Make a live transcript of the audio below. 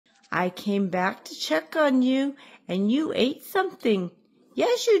I came back to check on you, and you ate something.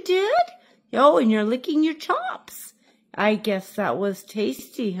 Yes, you did? Oh, and you're licking your chops. I guess that was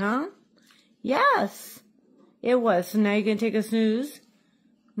tasty, huh? Yes, it was. So now you're going to take a snooze,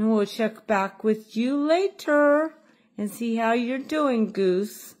 and we'll check back with you later and see how you're doing,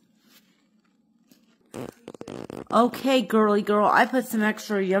 Goose. Okay, girly girl, I put some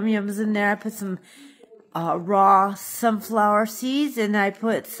extra yum-yums in there. I put some raw sunflower seeds, and I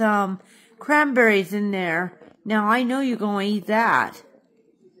put some cranberries in there. Now, I know you're going to eat that.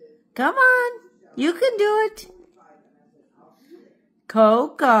 Come on, you can do it.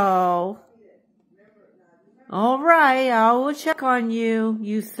 Coco. All right, I will check on you,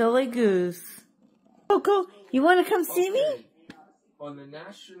 you silly goose. Coco, you want to come see me? On the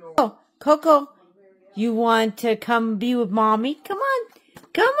national... Oh, Coco, you want to come be with Mommy? Come on.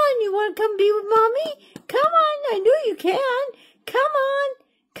 Come on, you want to come be with Mommy? Come on, I know you can. Come on.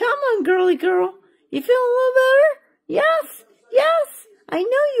 Come on, girly girl. You feeling a little better? Yes, yes, I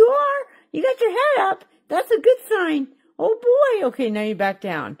know you are. You got your head up. That's a good sign. Oh, boy. Okay, now you're back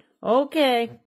down. Okay.